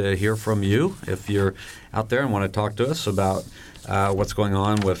like to hear from you if you're out there and want to talk to us about what's going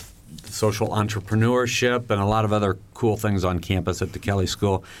on with social entrepreneurship and a lot of other cool things on campus at the Kelley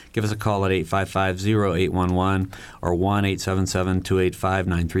School. Give us a call at 855-0811 or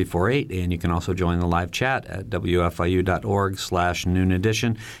 1-877-285-9348, and you can also join the live chat at wfiu.org/noon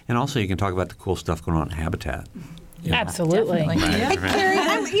edition. And also you can talk about the cool stuff going on at Habitat. Yeah. Absolutely. Hey, Carrie,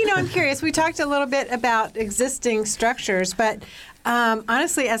 I'm curious. We talked a little bit about existing structures, but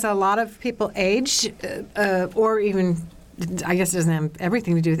honestly, as a lot of people age, or even, I guess it doesn't have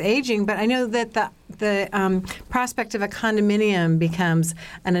everything to do with aging, but I know that the prospect of a condominium becomes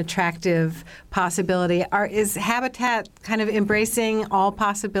an attractive possibility. Is Habitat kind of embracing all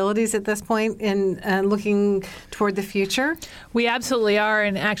possibilities at this point in looking toward the future? We absolutely are,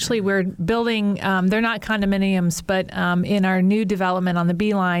 and actually we're building, they're not condominiums, but in our new development on the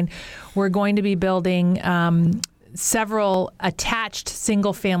Beeline, we're going to be building several attached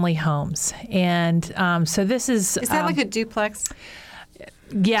single-family homes. And so this is... Is that like a duplex?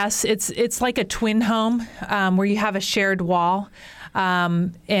 Yes, it's like a twin home where you have a shared wall,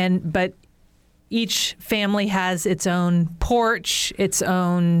 but each family has its own porch, its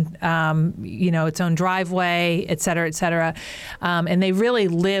own its own driveway, et cetera, and they really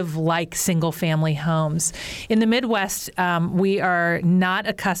live like single-family homes. In the Midwest, we are not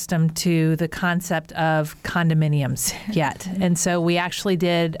accustomed to the concept of condominiums yet, and so we actually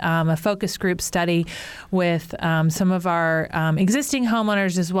did a focus group study with some of our existing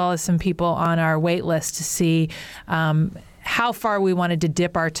homeowners as well as some people on our wait list to see how far we wanted to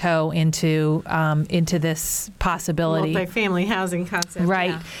dip our toe into this possibility. Multi-family housing concept.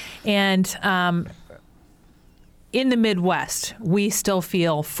 Right. Yeah. And in the Midwest, we still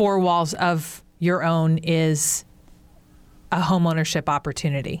feel four walls of your own is a homeownership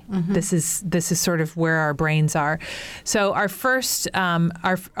opportunity. This is sort of where our brains are. So our first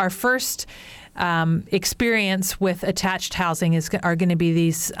experience with attached housing are going to be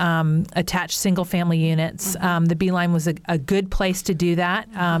these attached single-family units. The Beeline was a good place to do that.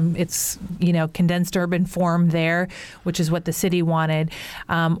 It's condensed urban form there, which is what the city wanted.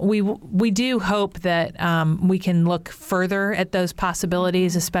 We do hope that we can look further at those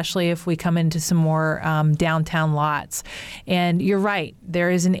possibilities, especially if we come into some more downtown lots. And you're right,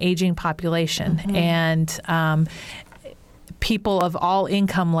 there is an aging population, and people of all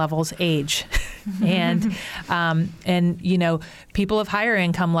income levels age. And people of higher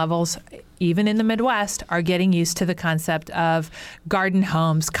income levels, even in the Midwest, are getting used to the concept of garden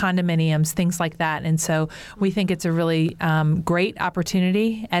homes, condominiums, things like that. And so we think it's a really great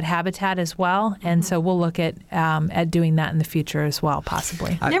opportunity at Habitat as well. And so we'll look at doing that in the future as well,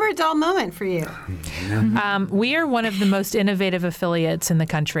 possibly. Never a dull moment for you. We are one of the most innovative affiliates in the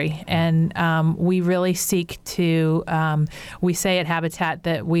country, and we really seek to, we say at Habitat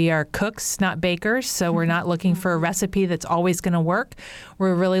that we are cooks, not bakers, so we're not looking for a recipe that's always going to work.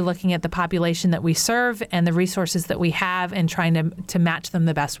 We're really looking at the population that we serve and the resources that we have and trying to match them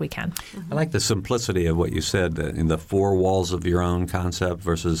the best we can. I like the simplicity of what you said, in the four walls of your own concept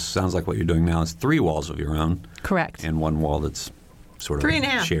versus sounds like what you're doing now is three walls of your own. Correct. And one wall that's sort of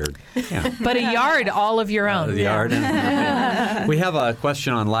 3.5 shared. Yeah. But a yard all of your own. The yard. We have a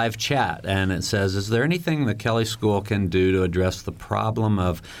question on live chat, and it says, is there anything the Kelley School can do to address the problem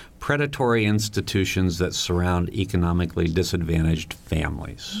of predatory institutions that surround economically disadvantaged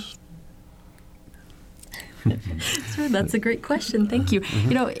families? Sure, that's a great question. Thank you.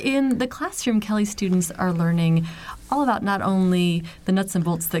 You know, in the classroom, Kelley students are learning all about not only the nuts and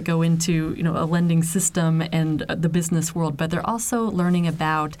bolts that go into, a lending system and the business world, but they're also learning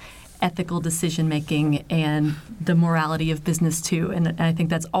about ethical decision making and the morality of business too. And I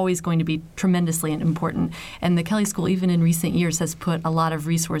think that's always going to be tremendously important. And the Kelley School, even in recent years, has put a lot of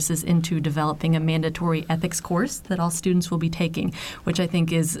resources into developing a mandatory ethics course that all students will be taking, which I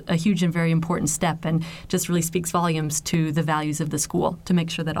think is a huge and very important step and just really speaks volumes to the values of the school to make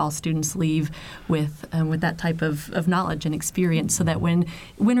sure that all students leave with that type of knowledge and experience so that when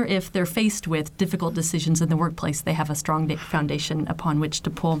or if they're faced with difficult decisions in the workplace, they have a strong foundation upon which to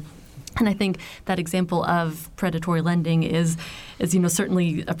pull. And I think that example of predatory lending is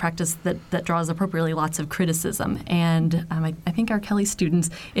certainly a practice that draws appropriately lots of criticism. And I think our Kelley students,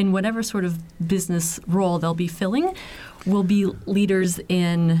 in whatever sort of business role they'll be filling, will be leaders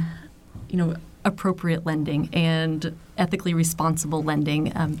in, appropriate lending and ethically responsible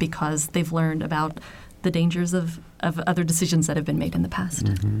lending because they've learned about the dangers of other decisions that have been made in the past.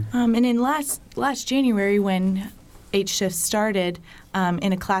 And in last January, when HShift started,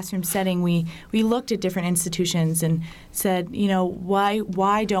 in a classroom setting, we looked at different institutions and said,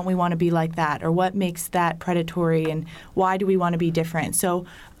 why don't we want to be like that, or what makes that predatory, and why do we want to be different? So,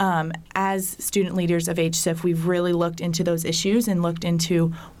 as student leaders of HSIF, we've really looked into those issues and looked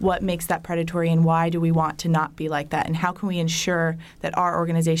into what makes that predatory and why do we want to not be like that, and how can we ensure that our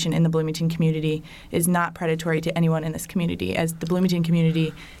organization in the Bloomington community is not predatory to anyone in this community, as the Bloomington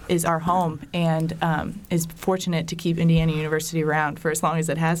community is our home and is fortunate to keep Indiana University around for as long as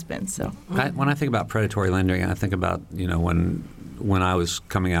it has been. So, when I think about predatory lending, I think about when I was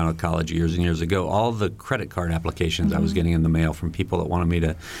coming out of college years and years ago, all the credit card applications I was getting in the mail from people that wanted me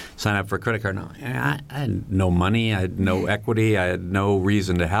to sign up for a credit card. Now, I had no money, I had no equity, I had no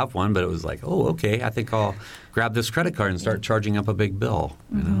reason to have one, but it was like, oh, okay, I think I'll grab this credit card and start charging up a big bill.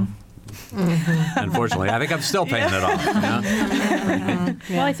 Unfortunately, I think I'm still paying it off.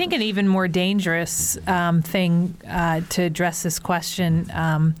 Well, I think an even more dangerous thing to address this question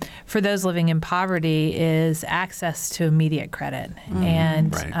for those living in poverty is access to immediate credit.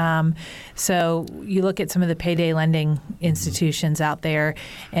 And so you look at some of the payday lending institutions out there,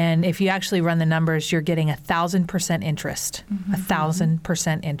 and if you actually run the numbers, you're getting 1,000% interest,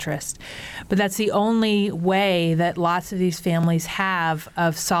 1,000% interest. But that's the only way that lots of these families have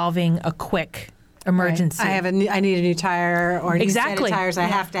of solving a quick emergency. Right. I need a new tire or a new set of tires. I Yeah.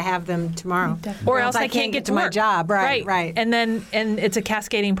 have to have them tomorrow. Or else I can't get to my work. job. Right. And it's a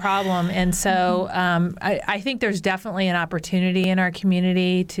cascading problem. And so I think there's definitely an opportunity in our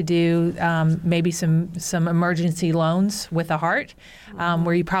community to do maybe some emergency loans with a heart,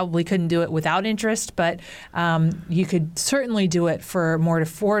 where you probably couldn't do it without interest, but you could certainly do it for more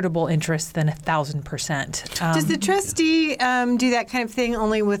affordable interest than 1,000%. Does the trustee do that kind of thing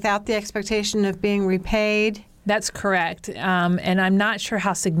only without the expectation of being repaid? That's correct. And I'm not sure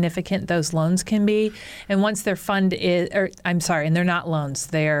how significant those loans can be. And once their fund is, and they're not loans,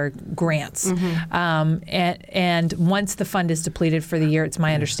 they're grants. And once the fund is depleted for the year, it's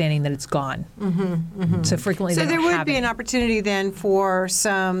my understanding that it's gone. So frequently So they there don't would have be it. an opportunity then for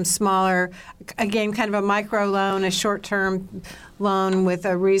some smaller, again, kind of a micro loan, a short-term loan with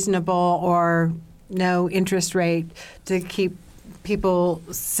a reasonable or no interest rate to keep people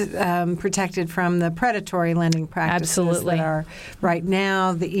protected from the predatory lending practices Absolutely. that are right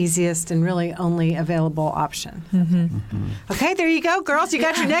now the easiest and really only available option. Okay, there you go, girls. You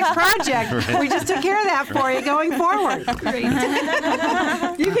got your next project. We just took care of that for you going forward. Great.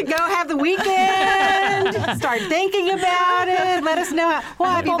 You could go have the weekend, start thinking about it. Let us know. We'll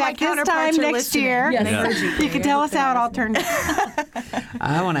have you back this time next year. You can tell us how it all turned out.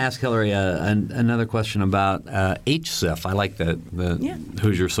 I want to ask Hillary another question about HSIF. I like the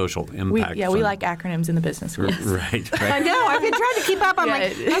Hoosier Social Impact Fund. We like acronyms in the business world. Right. I know. I've been trying to keep up. I'm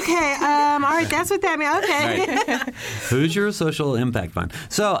like, okay, all right, that's what that means. Okay. Right. Hoosier Social Impact Fund.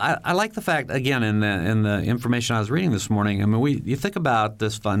 So I like the fact, again, in the information I was reading this morning, I mean, you think about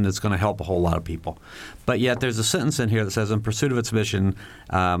this fund that's going to help a whole lot of people. But yet there's a sentence in here that says, in pursuit of its mission,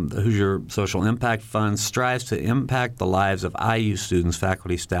 the Hoosier Social Impact Fund strives to impact the lives of IU students,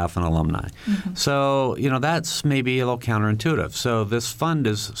 faculty, staff, and alumni. So, that's maybe a little counterintuitive. So this fund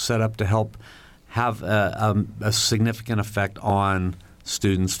is set up to help have a significant effect on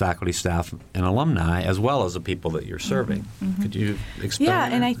students, faculty, staff, and alumni, as well as the people that you're serving. Could you explain? Yeah,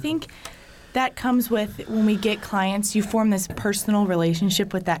 and I think that comes with when we get clients, you form this personal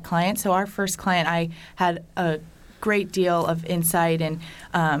relationship with that client. So our first client, I had a great deal of insight and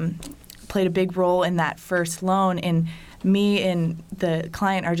played a big role in that first loan. And me and the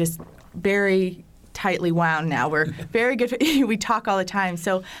client are just very tightly wound now. We're very good. We talk all the time.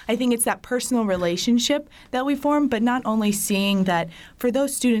 So I think it's that personal relationship that we form, but not only seeing that for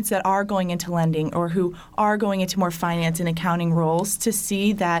those students that are going into lending or who are going into more finance and accounting roles, to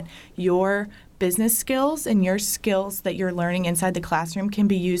see that your business skills and your skills that you're learning inside the classroom can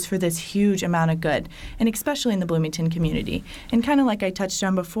be used for this huge amount of good, and especially in the Bloomington community. And kind of like I touched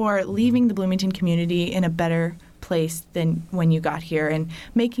on before, leaving the Bloomington community in a better place than when you got here, and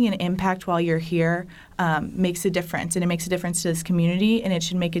making an impact while you're here makes a difference, and it makes a difference to this community, and it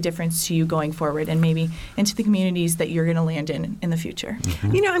should make a difference to you going forward and maybe into the communities that you're going to land in the future.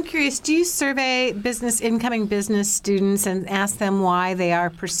 You know, I'm curious, do you survey incoming business students and ask them why they are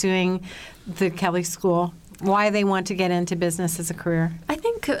pursuing the Kelley School? Why they want to get into business as a career? I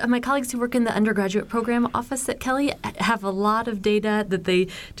think my colleagues who work in the undergraduate program office at Kelley have a lot of data that they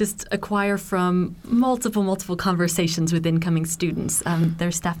just acquire from multiple conversations with incoming students. Their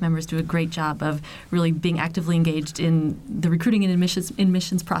staff members do a great job of really being actively engaged in the recruiting and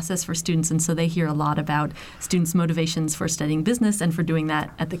admissions process for students, and so they hear a lot about students' motivations for studying business and for doing that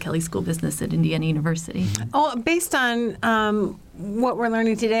at the Kelley School of Business at Indiana University. Oh, based on what we're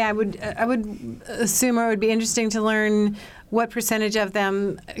learning today, I would assume it would be interesting to learn what percentage of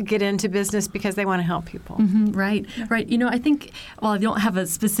them get into business because they want to help people. Right. You know, I think, while I don't have a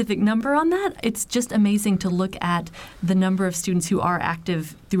specific number on that, it's just amazing to look at the number of students who are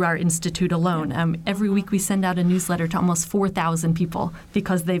active through our institute alone. Every week we send out a newsletter to almost 4,000 people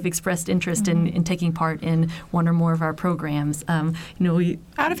because they've expressed interest in taking part in one or more of our programs.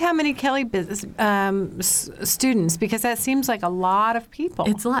 Out of how many Kelley business students? Because that seems like a lot of people.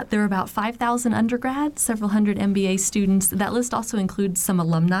 It's a lot. There are about 5,000 undergrads, several hundred MBA students. That list also includes some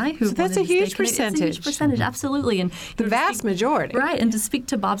alumni who. So that's a huge percentage. It's a huge percentage, absolutely, and the vast majority. Right, and to speak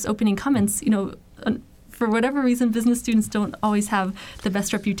to Bob's opening comments, for whatever reason, business students don't always have the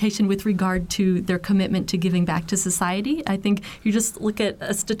best reputation with regard to their commitment to giving back to society. I think you just look at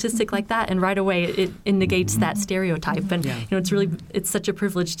a statistic like that, and right away it negates that stereotype. And it's such a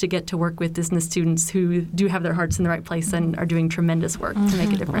privilege to get to work with business students who do have their hearts in the right place and are doing tremendous work to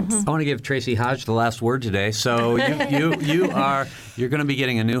make a difference. I want to give Tracy Hodge the last word today. So you're going to be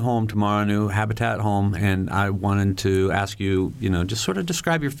getting a new home tomorrow, a new Habitat home, and I wanted to ask you, just sort of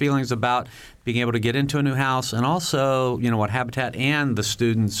describe your feelings about being able to get into a new house, and also, what Habitat and the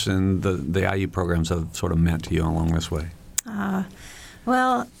students and the IU programs have sort of meant to you along this way. Like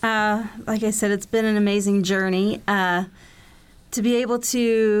I said, it's been an amazing journey. To be able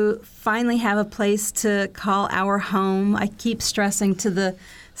to finally have a place to call our home. I keep stressing to the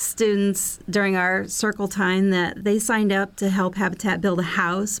students during our circle time that they signed up to help Habitat build a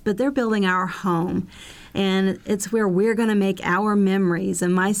house, but they're building our home. And it's where we're going to make our memories,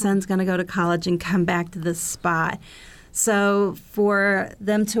 and my son's going to go to college and come back to this spot. So for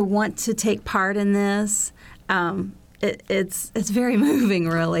them to want to take part in this, it's very moving,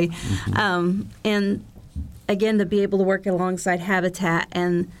 really. And again, to be able to work alongside Habitat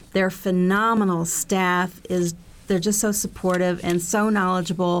and their phenomenal staff they're just so supportive and so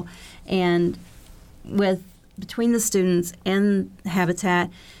knowledgeable, and between the students and Habitat,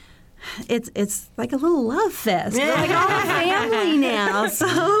 it's like a little love fest. We're like all a family now.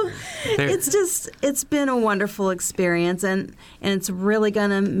 So it's been a wonderful experience, and it's really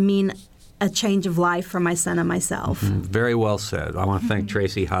going to mean a change of life for my son and myself. Very well said. I want to thank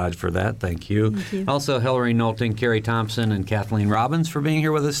Tracy Hodge for that. Thank you. Also, Hillary Knowlton, Carrie Thompson, and Kathleen Robbins for being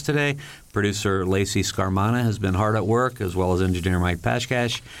here with us today. Producer Lacey Scarmana has been hard at work, as well as engineer Mike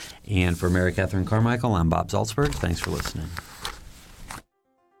Pashkash. And for Mary Catherine Carmichael, I'm Bob Salzberg. Thanks for listening.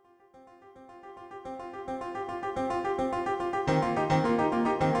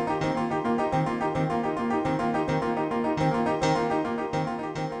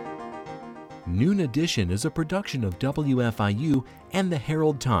 Noon Edition is a production of WFIU and the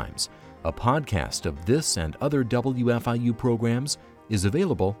Herald Times. A podcast of this and other WFIU programs is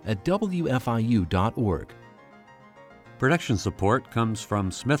available at WFIU.org. Production support comes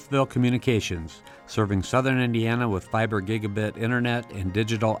from Smithville Communications, serving southern Indiana with fiber gigabit internet and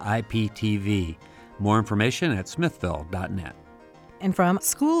digital IPTV. More information at smithville.net. And from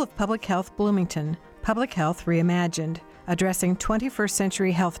School of Public Health Bloomington, Public Health Reimagined, addressing 21st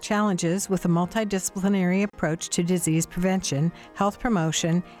century health challenges with a multidisciplinary approach to disease prevention, health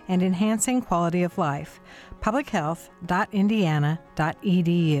promotion, and enhancing quality of life.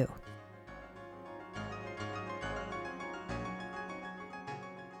 publichealth.indiana.edu.